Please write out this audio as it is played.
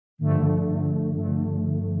This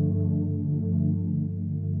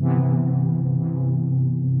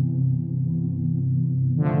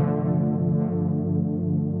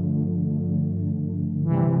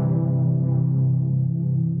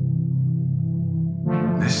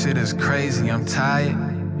shit is crazy, I'm tired,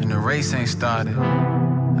 and the race ain't started.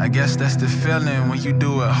 I guess that's the feeling when you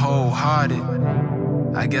do it wholehearted.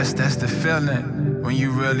 I guess that's the feeling when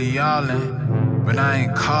you really all in. But I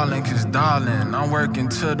ain't calling cause darling, I'm working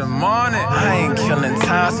till the morning. I ain't killing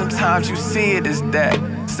time, sometimes you see it as that.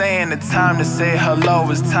 Saying the time to say hello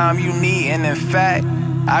is time you need, and in fact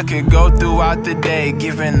I could go throughout the day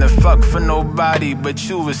giving the fuck for nobody, but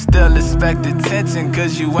you would still expect attention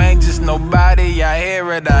cause you ain't just nobody. I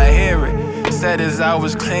hear it, I hear it. Said as I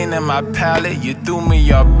was cleaning my palette, you threw me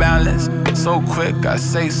your balance. So quick, I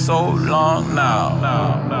say so long now.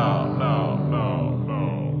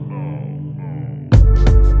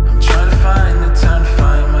 I'm trying to find the time to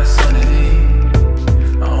find my sanity.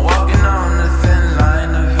 I'm walking on the thin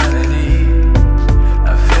line of vanity.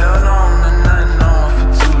 I failed on the not known for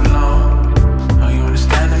too long. Are you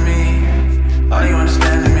understanding me? Are you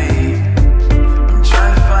understanding me? I'm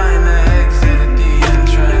trying to find the exit at the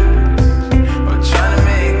entrance, or trying to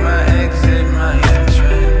make my exit my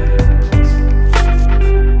entrance.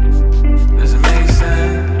 Does it make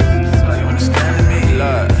sense? Are you understanding me?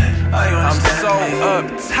 Look, I'm so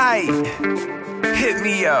uptight. Hit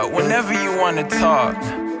me up whenever you wanna talk.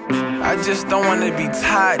 I just don't wanna be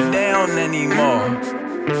tied down anymore.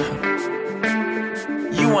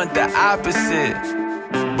 You want the opposite,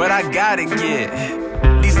 but I gotta get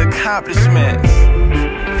these accomplishments.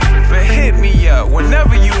 But hit me up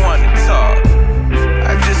whenever you wanna talk.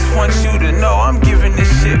 I just want you to know I'm giving this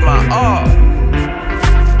shit my all.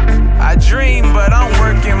 I dream, but I'm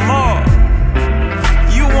working more.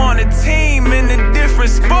 You want a team in a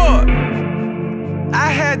different sport. I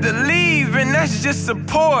had to leave and that's just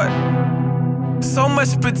support. So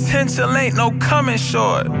much potential, ain't no coming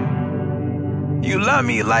short. You love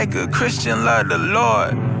me like a Christian love the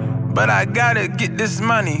Lord, but I gotta get this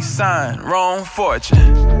money, signed Jerome Fortune.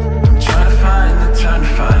 I'm trying to find the time to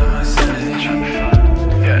find